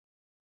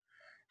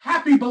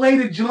Happy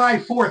belated July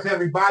 4th,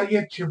 everybody.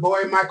 It's your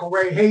boy, Michael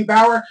Ray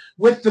HeyBower,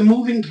 with the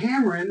moving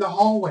camera in the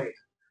hallway.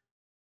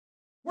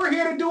 We're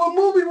here to do a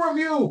movie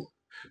review.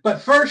 But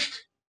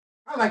first,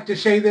 I like to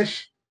say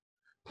this.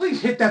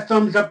 Please hit that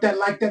thumbs up, that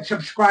like, that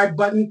subscribe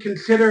button.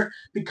 Consider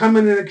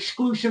becoming an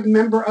exclusive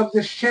member of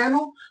this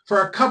channel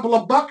for a couple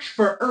of bucks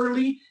for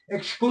early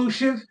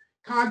exclusive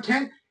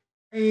content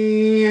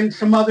and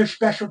some other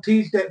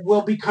specialties that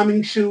will be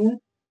coming soon.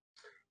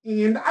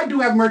 And I do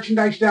have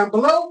merchandise down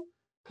below.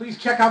 Please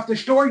check out the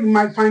store. You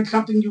might find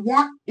something you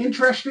want,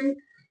 interesting.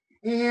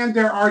 And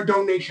there are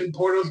donation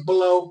portals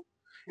below.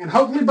 And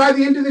hopefully by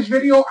the end of this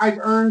video, I've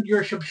earned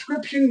your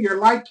subscription, your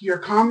like, your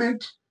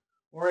comment,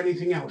 or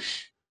anything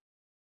else.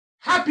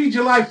 Happy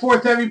July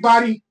 4th,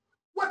 everybody.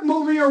 What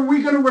movie are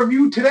we going to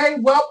review today?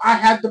 Well, I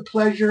had the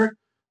pleasure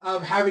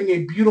of having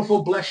a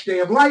beautiful, blessed day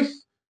of life,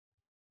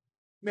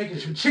 making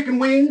some chicken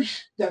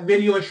wings. That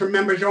video is for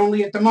members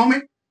only at the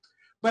moment.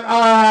 But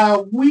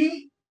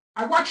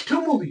I watched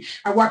two movies.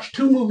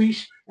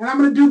 And I'm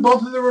going to do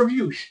both of the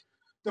reviews.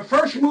 The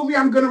first movie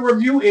I'm going to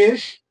review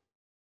is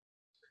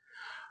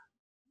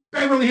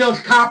Beverly Hills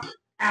Cop,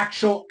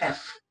 Axel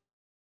F.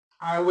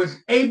 I was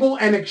able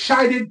and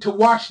excited to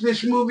watch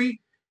this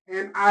movie,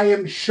 and I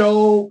am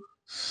so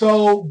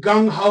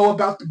gung-ho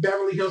about the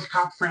Beverly Hills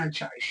Cop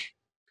franchise.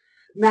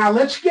 Now,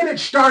 let's get it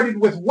started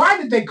with, why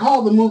did they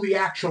call the movie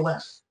Axel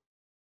F?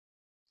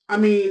 I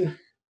mean,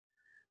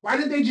 why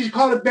did they just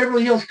call it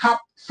Beverly Hills Cop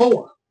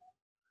 4?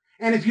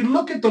 And if you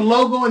look at the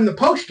logo and the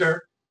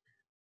poster,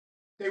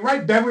 they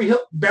write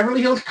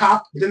Beverly Hills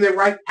Cop, then they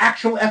write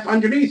Axel F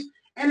underneath.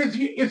 And if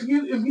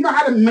you know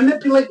how to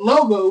manipulate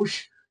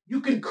logos, you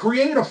can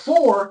create a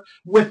 4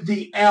 with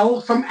the L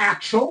from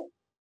Axel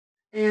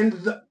and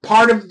the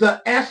part of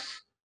the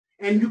F,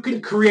 and you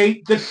can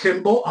create the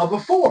symbol of a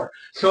 4.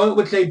 So it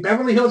would say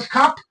Beverly Hills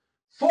Cop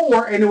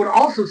 4, and it would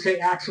also say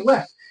Axel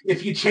F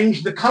if you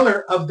change the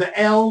color of the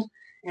L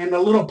and a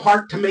little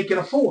part to make it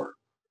a 4.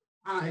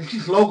 It's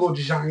just logo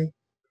design.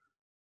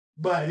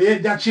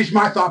 But that's just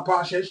my thought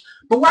process.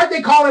 But why'd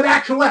they call it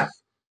Axel F?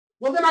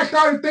 Well, then I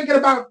started thinking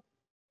about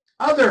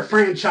other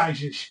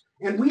franchises.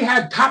 And we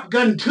had Top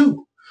Gun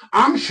 2.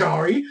 I'm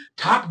sorry,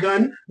 Top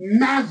Gun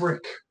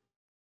Maverick.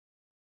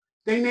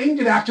 They named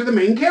it after the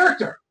main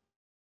character.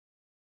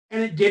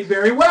 And it did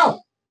very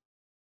well.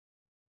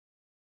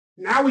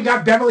 Now we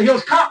got Beverly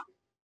Hills Cop,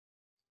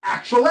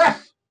 Axel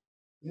F,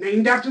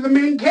 named after the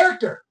main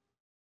character.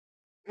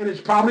 And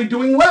it's probably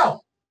doing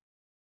well.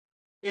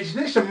 Is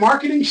this a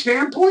marketing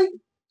standpoint?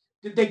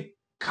 Did they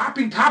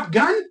copy Top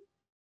Gun?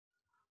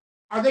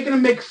 Are they going to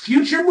make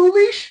future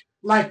movies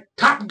like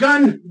Top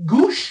Gun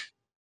Goose?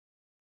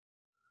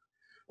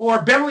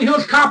 Or Beverly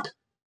Hills Cop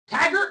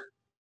Taggart?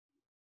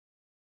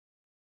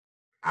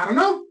 I don't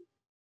know.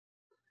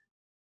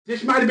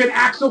 This might have been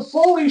Axel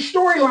Foley's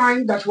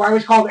storyline. That's why it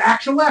was called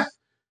Axel F.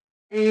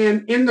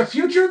 And in the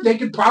future, they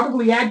could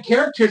probably add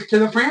characters to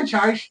the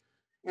franchise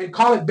and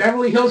call it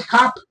Beverly Hills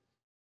Cop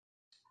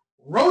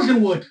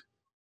Rosenwood.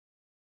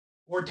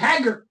 Or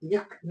Taggart.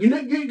 You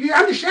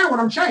understand what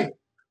I'm saying.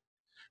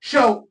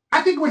 So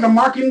I think it was a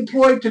marketing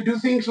ploy to do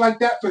things like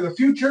that for the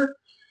future,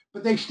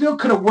 but they still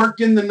could have worked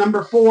in the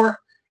number 4,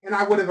 and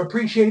I would have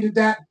appreciated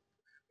that.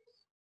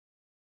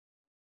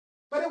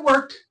 But it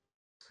worked.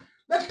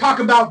 Let's talk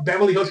about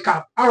Beverly Hills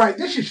Cop. All right,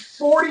 this is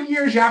 40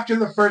 years after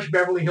the first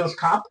Beverly Hills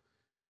Cop,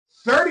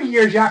 30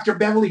 years after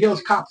Beverly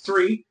Hills Cop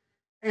 3,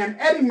 and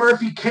Eddie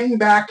Murphy came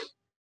back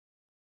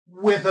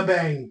with a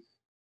bang.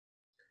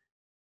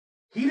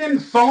 He didn't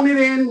phone it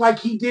in like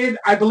he did,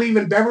 I believe,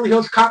 in Beverly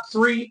Hills Cop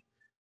 3.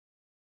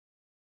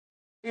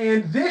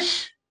 And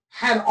this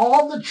had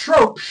all the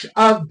tropes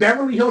of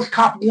Beverly Hills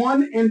Cop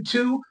 1 and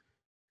 2.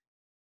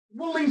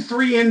 We'll leave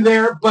 3 in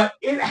there, but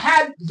it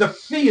had the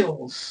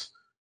feels.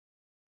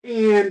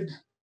 And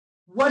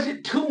was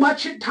it too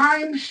much at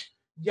times?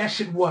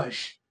 Yes, it was.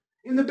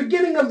 In the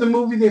beginning of the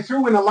movie, they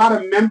threw in a lot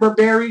of member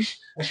berries,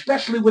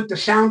 especially with the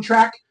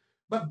soundtrack.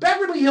 But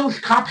Beverly Hills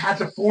Cop has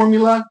a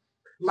formula.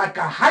 Like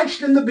a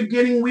heist in the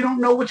beginning, we don't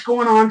know what's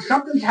going on.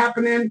 Something's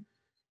happening,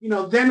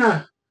 then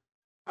a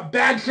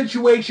bad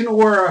situation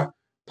or a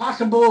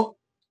possible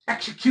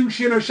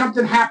execution or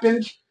something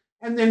happens,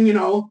 and then,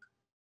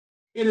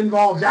 it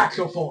involves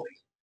Axel Foley.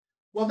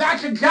 Well,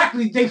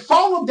 they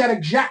followed that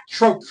exact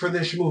trope for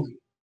this movie.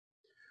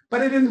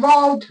 But it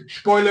involved,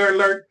 spoiler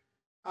alert,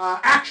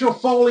 Axel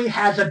Foley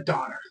has a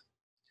daughter.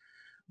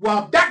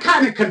 Well, that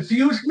kind of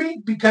confused me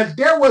because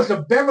there was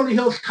a Beverly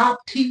Hills Cop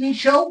TV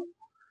show,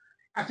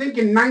 I think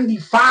in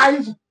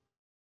 '95,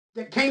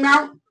 that came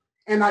out,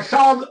 and I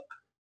saw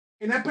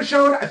an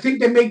episode. I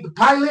think they made the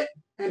pilot,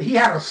 and he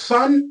had a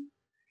son,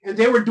 and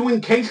they were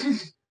doing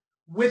cases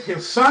with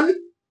his son.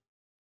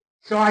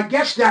 So I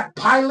guess that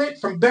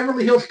pilot from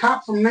Beverly Hills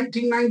Cop from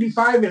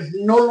 1995 is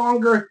no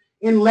longer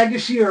in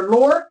legacy or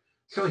lore,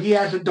 so he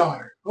has a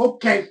daughter.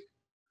 Okay.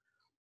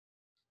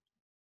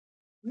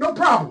 No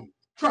problem.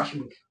 Trust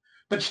me.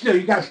 But still,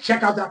 you guys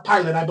check out that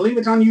pilot. I believe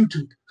it's on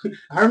YouTube.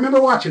 I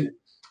remember watching it.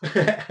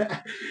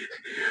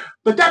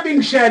 But that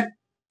being said,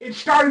 it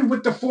started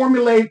with the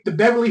formulaic, the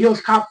Beverly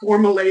Hills Cop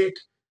formulaic,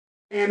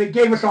 and it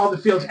gave us all the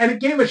feels. And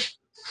it gave us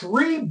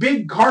 3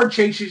 big car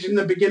chases in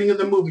the beginning of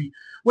the movie.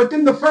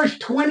 Within the first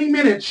 20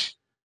 minutes,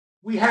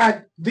 we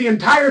had the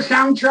entire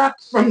soundtrack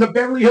from the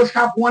Beverly Hills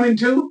Cop 1 and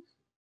 2,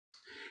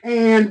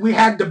 and we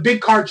had the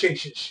big car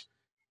chases.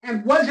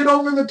 And was it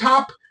over the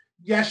top?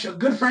 Yes, a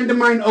good friend of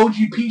mine,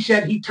 OGP,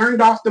 said he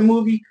turned off the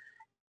movie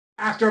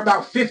after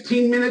about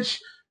 15 minutes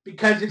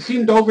because it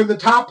seemed over the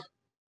top.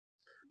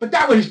 But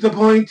that was the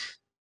point.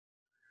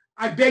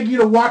 I beg you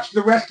to watch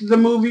the rest of the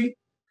movie.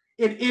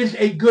 It is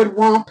a good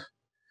romp,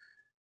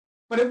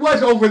 but it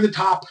was over the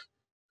top.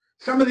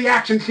 Some of the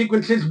action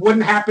sequences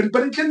wouldn't happen,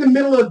 but it's in the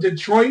middle of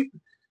Detroit,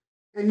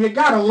 and you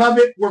gotta love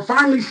it. We're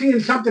finally seeing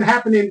something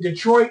happen in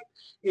Detroit,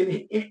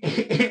 in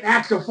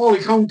Axel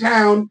Foley's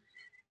hometown,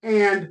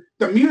 and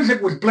the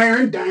music was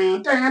blaring,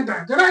 and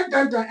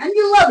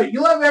you love it.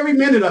 You love every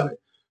minute of it.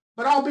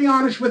 But I'll be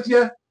honest with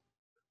you,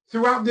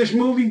 throughout this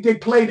movie, they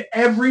played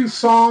every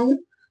song.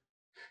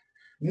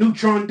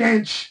 Neutron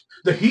Dance,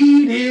 the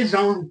heat is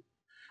on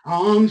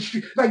the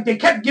street. Like, they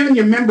kept giving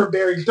you member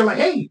berries. They're like,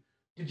 hey,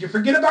 did you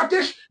forget about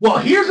this? Well,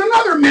 here's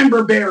another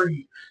member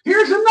berry.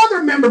 Here's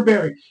another member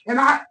berry. And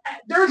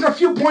there's a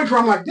few points where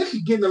I'm like, this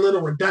is getting a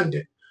little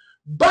redundant.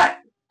 But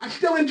I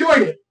still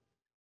enjoyed it.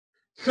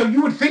 So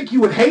you would think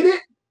you would hate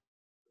it,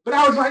 but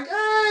I was like,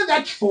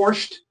 that's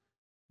forced.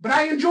 But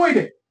I enjoyed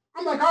it.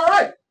 I'm like, all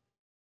right.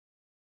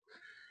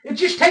 It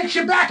just takes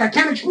you back. I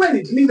can't explain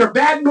it. It's neither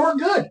bad nor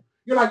good.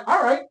 You're like,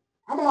 all right,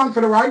 I'm along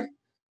for the ride.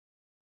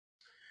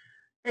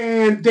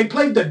 And they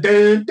played the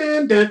dun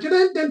dun dun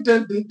dun dun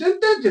dun dun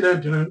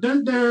dun dun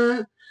dun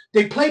dun.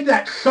 They played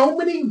that so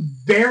many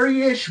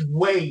various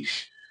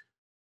ways.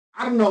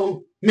 I don't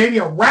know, maybe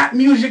a rap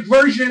music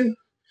version,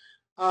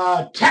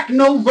 a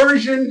techno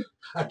version,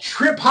 a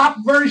trip hop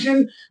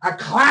version, a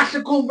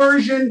classical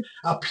version,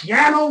 a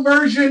piano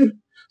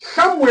version,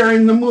 somewhere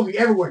in the movie,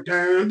 everywhere.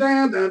 Dun,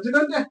 dun, dun,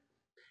 dun, dun.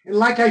 And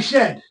like I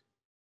said,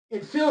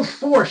 it feels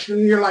forced,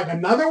 and you're like,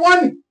 another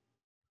one?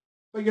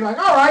 But you're like,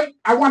 all right,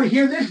 I want to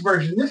hear this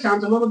version. This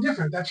sounds a little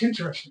different. That's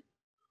interesting.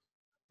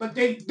 But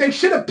they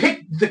should have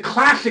picked the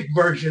classic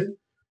version,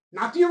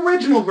 not the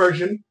original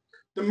version,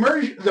 the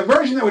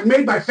version that was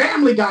made by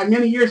Family Guy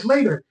many years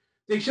later.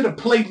 They should have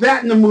played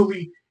that in the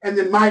movie, and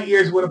then my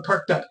ears would have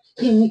perked up.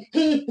 You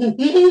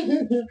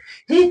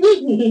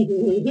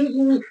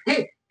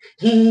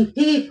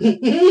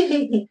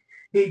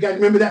guys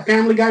remember that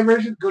Family Guy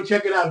version? Go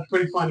check it out. It's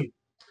pretty funny.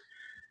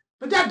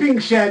 But that being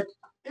said,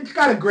 it's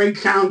got a great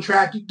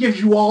soundtrack. It gives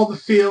you all the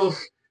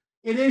feels.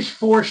 It is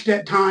forced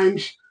at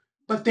times,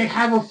 but they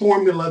have a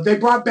formula. They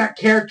brought back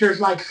characters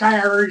like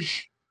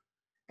Sarge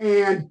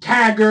and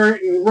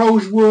Taggart and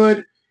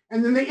Rosewood,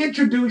 and then they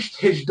introduced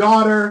his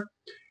daughter.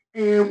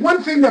 And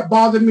one thing that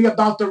bothered me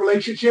about the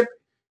relationship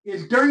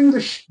is during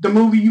the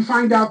movie, you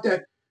find out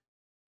that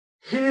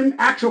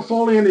Axel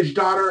Foley, and his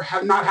daughter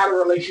have not had a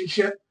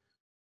relationship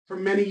for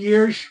many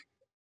years,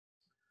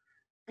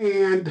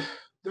 and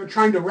they're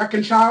trying to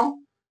reconcile.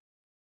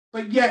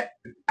 But yet,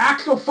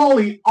 Axel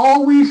Foley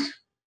always,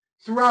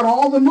 throughout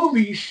all the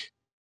movies,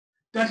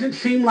 doesn't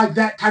seem like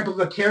that type of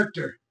a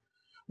character,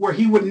 where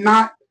he would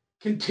not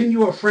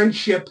continue a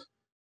friendship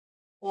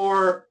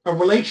or a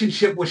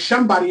relationship with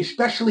somebody,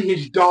 especially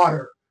his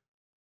daughter,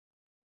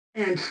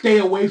 and stay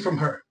away from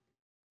her.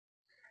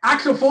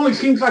 Axel Foley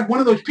seems like one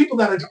of those people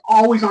that is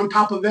always on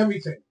top of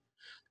everything.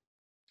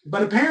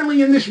 But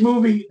apparently in this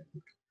movie,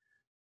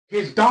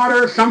 his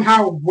daughter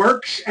somehow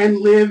works and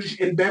lives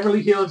in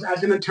Beverly Hills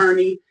as an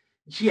attorney.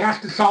 She has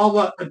to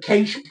solve a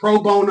case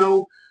pro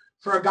bono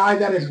for a guy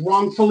that is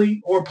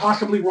wrongfully or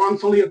possibly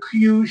wrongfully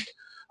accused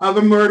of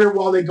a murder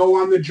while they go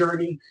on the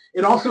journey.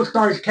 It also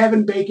stars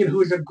Kevin Bacon,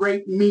 who is a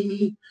great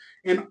meanie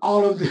in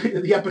all of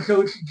the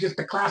episodes, just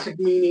a classic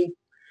meanie.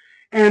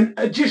 And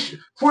just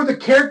for the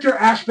character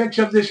aspects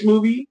of this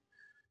movie,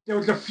 there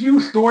was a few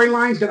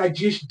storylines that I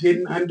just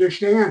didn't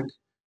understand.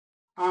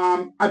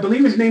 I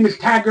believe his name is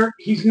Taggart.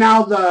 He's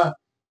now the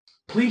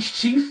police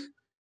chief,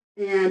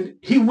 and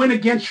he went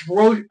against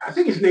I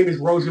think his name is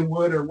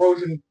Rosenwood or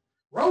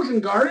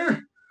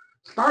Rosengardner,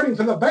 starting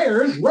for the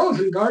Bears,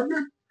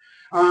 Rosengardner.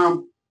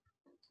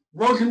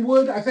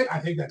 Rosenwood, I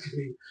think that's his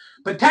name.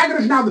 But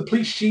Taggart is now the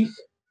police chief,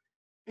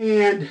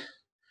 and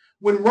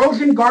when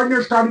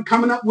Rosengardner started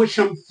coming up with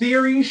some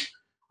theories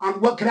on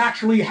what could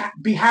actually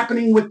be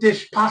happening with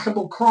this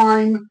possible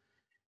crime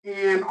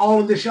and all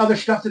of this other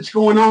stuff that's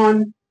going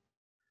on,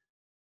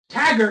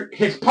 Taggart,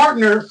 his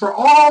partner for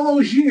all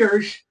those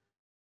years,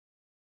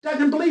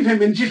 doesn't believe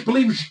him and just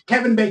believes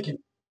Kevin Bacon.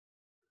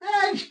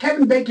 It's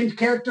Kevin Bacon's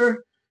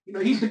character. You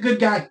know, he's the good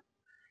guy.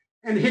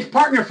 And his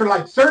partner for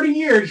like 30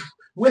 years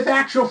with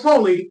Axel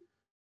Foley,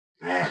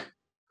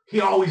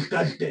 he always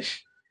does this.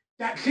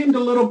 That seemed a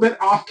little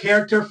bit off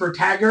character for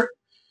Taggart.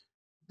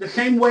 The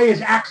same way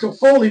as Axel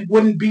Foley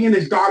wouldn't be in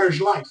his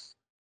daughter's life.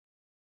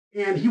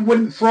 And he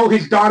wouldn't throw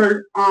his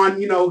daughter on,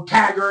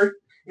 Taggart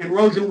and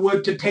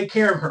Rosenwood to take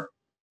care of her.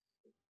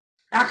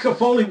 Axel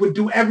Foley would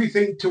do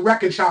everything to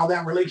reconcile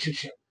that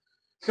relationship.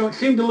 So it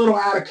seemed a little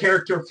out of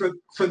character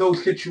for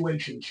those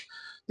situations.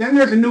 Then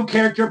there's a new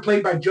character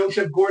played by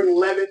Joseph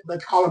Gordon-Levitt.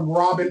 Let's call him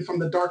Robin from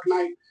the Dark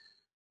Knight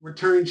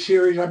Return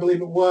series, I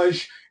believe it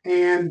was.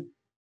 And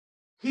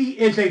he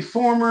is a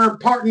former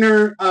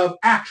partner of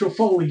Axel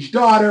Foley's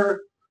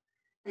daughter.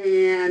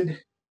 And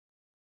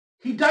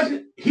he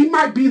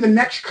might be the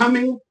next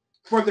coming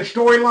for the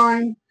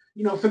storyline,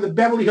 for the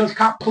Beverly Hills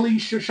Cop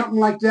Police or something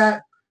like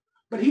that.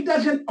 But he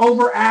doesn't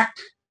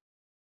overact,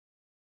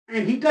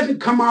 and he doesn't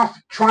come off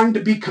trying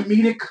to be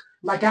comedic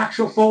like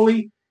Axel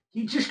Foley.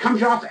 He just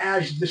comes off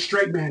as the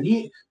straight man.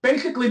 He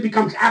basically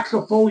becomes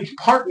Axel Foley's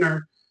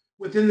partner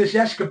within this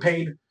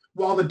escapade,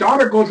 while the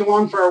daughter goes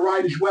along for a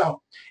ride as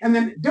well. And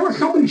then there were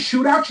so many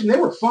shootouts, and they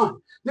were fun.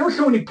 There were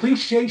so many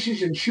police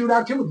chases and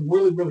shootouts. It was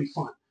really, really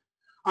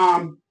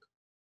fun.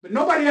 But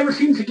nobody ever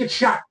seems to get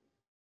shot.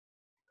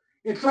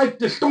 It's like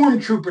the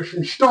stormtroopers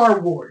from Star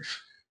Wars.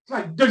 It's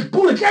like there's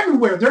bullets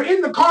everywhere. They're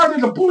in the car.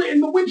 There's a bullet in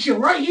the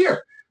windshield right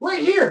here,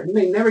 and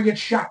they never get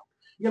shot.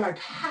 You're like,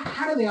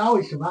 how do they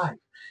always survive?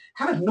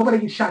 How does nobody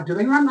get shot? Do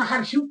they not know how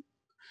to shoot?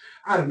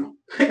 I don't know.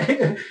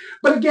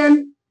 But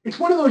again, it's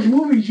one of those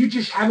movies you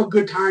just have a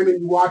good time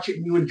and you watch it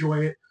and you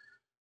enjoy it.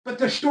 But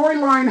the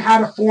storyline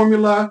had a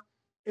formula.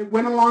 It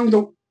went along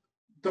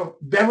the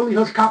Beverly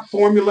Hills Cop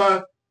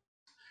formula,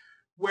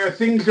 where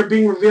things are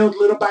being revealed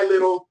little by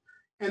little.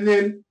 And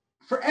then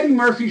for Eddie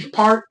Murphy's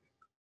part,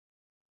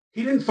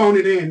 he didn't phone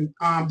it in.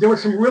 There were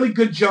some really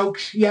good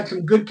jokes. He had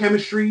some good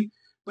chemistry,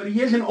 but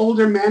he is an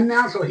older man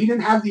now, so he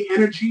didn't have the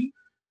energy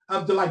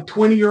of the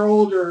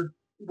 20-year-old or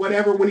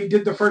whatever when he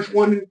did the first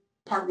one,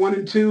 part 1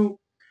 and 2.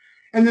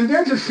 And then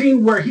there's a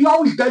scene where he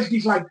always does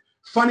these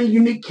funny,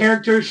 unique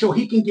characters so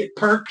he can get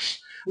perks,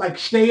 like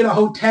stay at a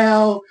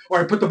hotel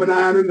or put the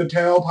banana in the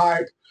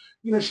tailpipe,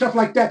 stuff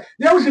like that.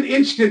 There was an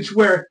instance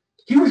where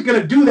he was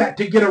going to do that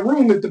to get a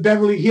room at the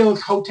Beverly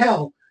Hills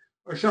Hotel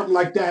or something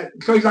like that.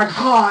 So he's like,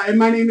 hi,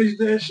 my name is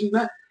this and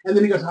that. And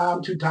then he goes,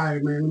 I'm too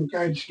tired, man.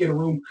 Can I just get a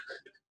room?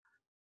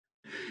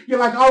 You're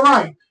like, all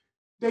right.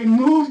 They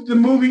moved the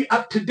movie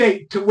up to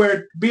date to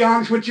where, to be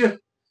honest with you,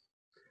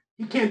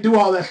 he can't do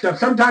all that stuff.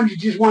 Sometimes you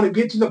just want to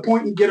get to the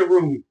point and get a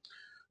room.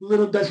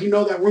 Little does he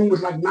know that room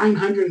was like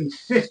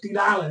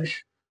 $950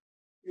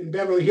 in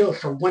Beverly Hills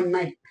for one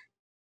night.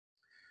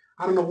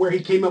 I don't know where he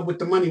came up with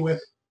the money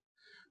with.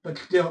 But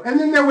still. And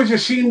then there was a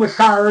scene with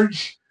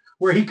Sarge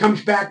where he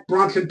comes back,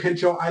 Bronson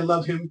Pinchot. I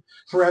love him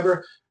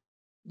forever.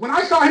 When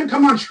I saw him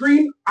come on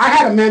screen, I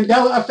had a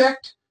Mandela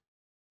effect.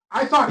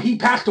 I thought he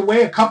passed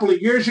away a couple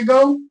of years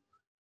ago.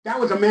 That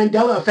was a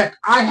Mandela effect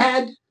I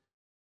had,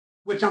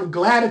 which I'm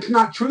glad it's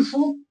not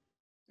truthful.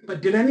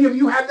 But did any of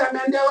you have that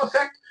Mandela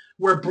effect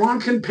where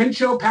Bronson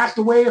Pinchot passed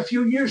away a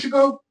few years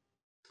ago?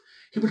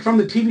 He was from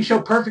the TV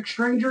show Perfect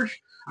Strangers.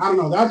 I don't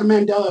know. That was a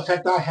Mandela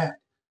effect I had.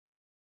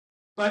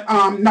 But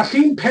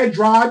Nasim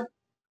Pedrad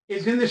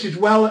is in this as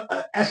well,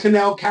 a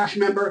SNL cast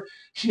member.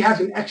 She has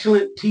an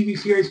excellent TV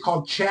series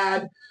called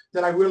Chad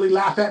that I really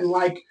laugh at and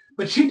like.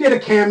 But she did a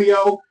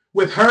cameo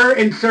with her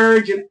and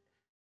Serge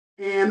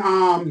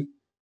and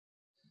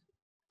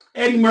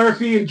Eddie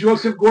Murphy and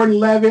Joseph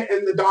Gordon-Levitt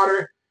and the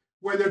daughter,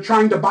 where they're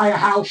trying to buy a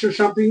house or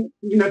something,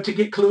 to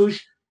get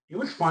clues. It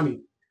was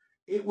funny.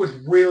 It was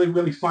really,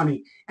 really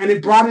funny. And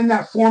it brought in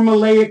that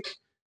formulaic,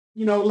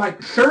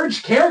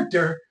 Serge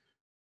character.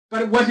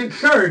 But it wasn't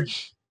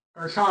Serge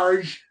or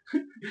Sarge,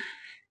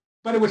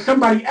 but it was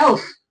somebody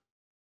else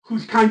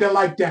who's kind of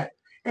like that.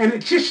 And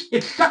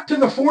it stuck to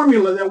the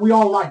formula that we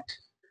all liked.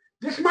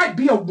 This might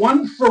be a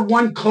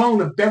 1-for-1 clone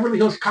of Beverly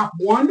Hills Cop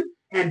 1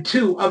 and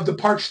 2 of the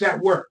parts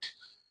that worked.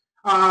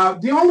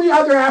 The only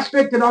other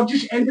aspect that I'll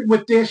just end it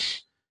with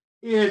this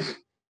is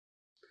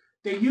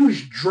they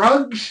used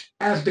drugs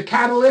as the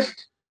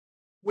catalyst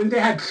when they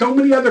had so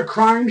many other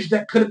crimes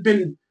that could have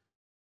been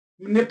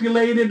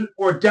manipulated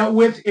or dealt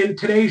with in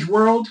today's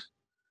world.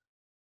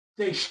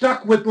 They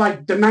stuck with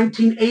the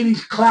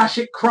 1980s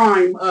classic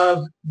crime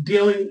of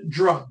dealing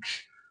drugs,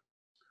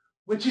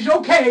 which is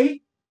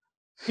okay.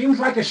 Seems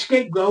like a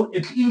scapegoat.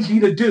 It's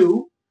easy to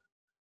do.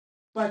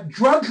 But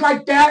drugs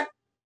like that,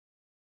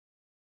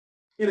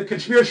 in a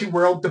conspiracy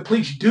world, the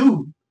police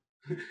do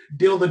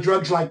deal the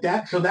drugs like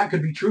that, so that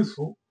could be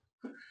truthful.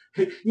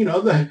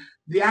 The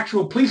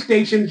actual police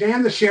stations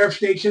and the sheriff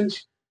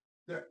stations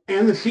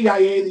and the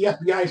CIA, the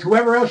FBI,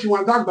 whoever else you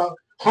want to talk about,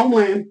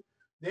 Homeland,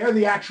 they're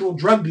the actual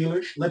drug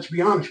dealers, let's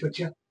be honest with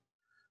you.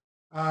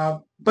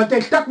 But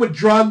they stuck with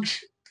drugs,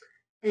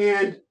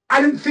 and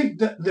I didn't think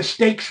the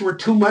stakes were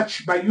too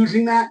much by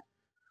using that.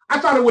 I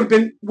thought it would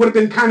have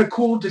been kind of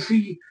cool to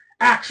see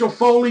Axel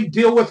Foley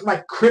deal with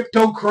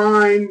crypto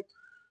crime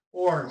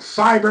or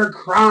cyber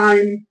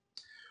crime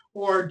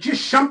or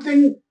just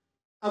something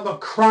of a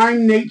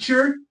crime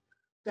nature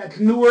that's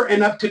newer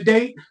and up to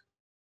date.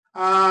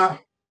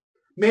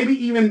 Maybe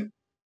even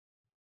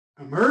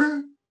a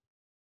murder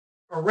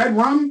or red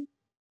rum.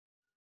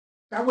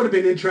 That would have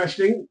been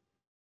interesting.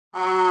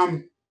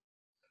 And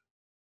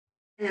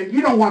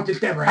you don't want this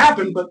to ever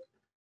happen, but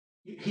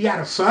he had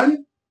a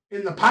son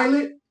in the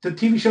pilot, the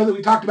TV show that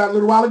we talked about a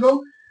little while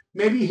ago.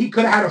 Maybe he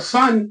could have had a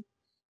son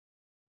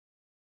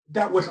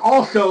that was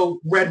also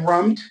red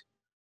rummed.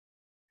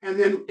 And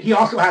then he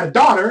also had a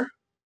daughter.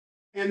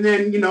 And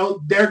then,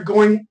 they're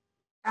going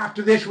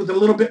after this with a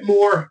little bit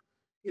more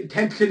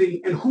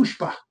intensity and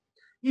chutzpah.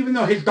 Even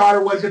though his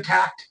daughter was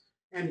attacked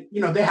and,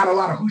 they had a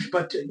lot of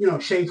chutzpah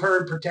to, save her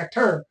and protect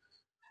her.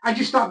 I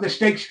just thought the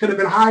stakes could have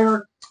been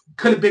higher,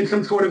 could have been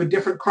some sort of a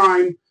different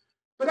crime.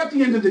 But at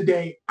the end of the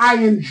day,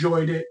 I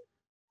enjoyed it.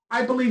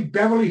 I believe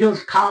Beverly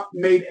Hills Cop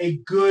made a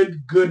good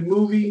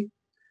movie.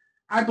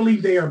 I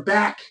believe they are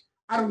back.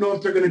 I don't know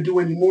if they're going to do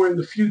any more in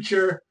the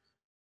future,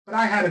 but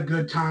I had a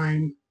good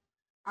time.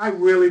 I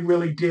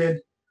really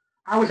did.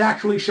 I was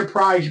actually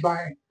surprised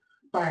by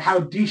how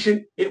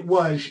decent it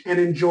was and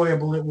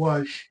enjoyable it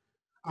was.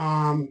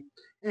 And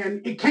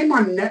it came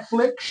on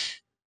Netflix.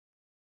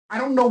 I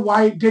don't know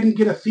why it didn't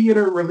get a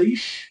theater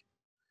release,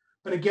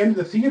 but again,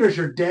 the theaters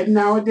are dead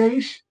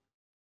nowadays,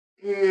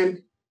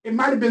 and it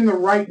might have been the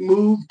right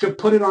move to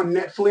put it on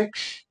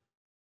Netflix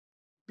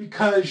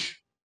because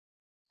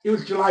it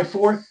was July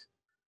 4th,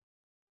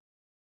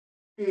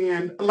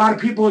 and a lot of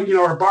people,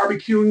 are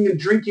barbecuing and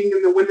drinking,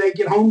 and then when they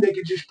get home, they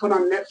could just put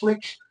on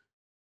Netflix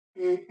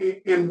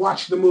and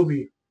watch the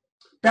movie.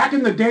 Back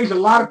in the days, a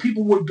lot of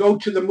people would go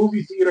to the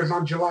movie theaters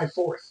on July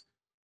 4th,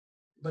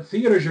 but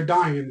theaters are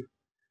dying.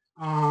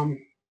 But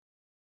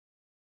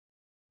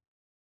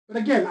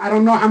again, I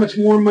don't know how much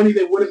more money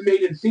they would have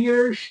made in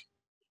theaters.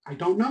 I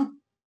don't know.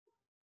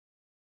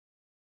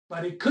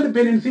 But it could have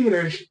been in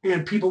theaters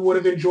and people would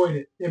have enjoyed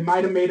it. It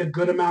might have made a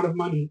good amount of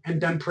money and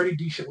done pretty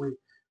decently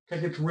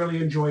because it's really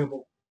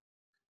enjoyable.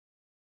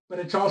 But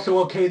it's also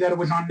okay that it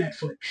was on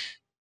Netflix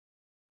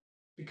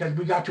because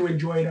we got to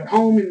enjoy it at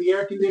home in the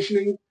air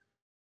conditioning.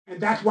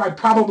 And that's why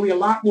probably a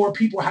lot more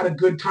people had a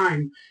good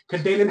time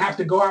because they didn't have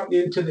to go out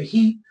into the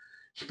heat,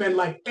 spend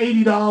like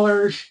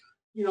 $80,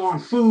 on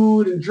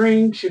food and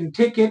drinks and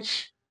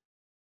tickets,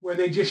 where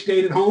they just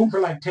stayed at home for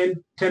like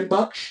 10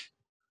 bucks,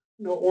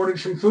 ordered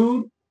some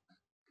food,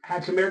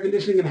 had some air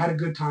conditioning, and had a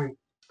good time.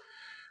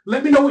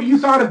 Let me know what you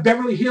thought of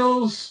Beverly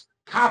Hills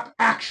Cop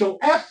Axel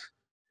F.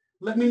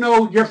 Let me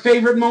know your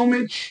favorite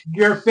moments,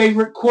 your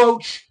favorite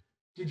quotes.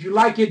 Did you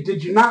like it?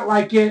 Did you not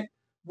like it?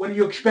 What do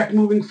you expect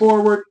moving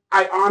forward?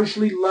 I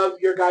honestly love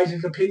your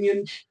guys'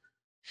 opinions.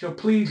 So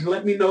please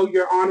let me know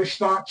your honest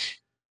thoughts,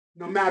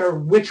 no matter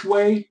which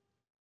way.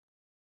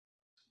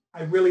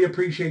 I really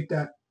appreciate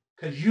that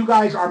because you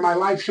guys are my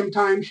life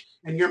sometimes,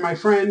 and you're my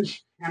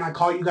friends, and I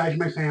call you guys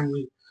my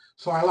family.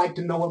 So I like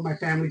to know what my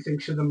family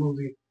thinks of the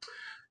movie.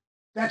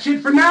 That's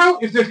it for now.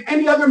 If there's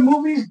any other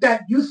movies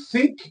that you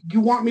think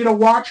you want me to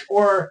watch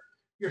or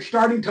you're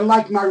starting to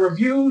like my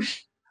reviews,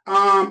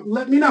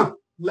 let me know.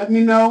 Let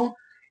me know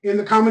in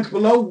the comments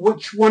below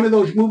which one of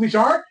those movies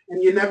are,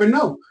 and you never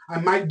know.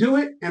 I might do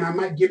it, and I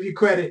might give you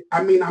credit.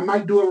 I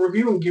might do a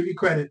review and give you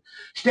credit.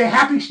 Stay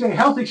happy, stay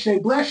healthy, stay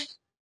blessed.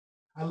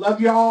 I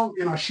love y'all,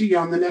 and I'll see you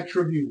on the next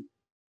review.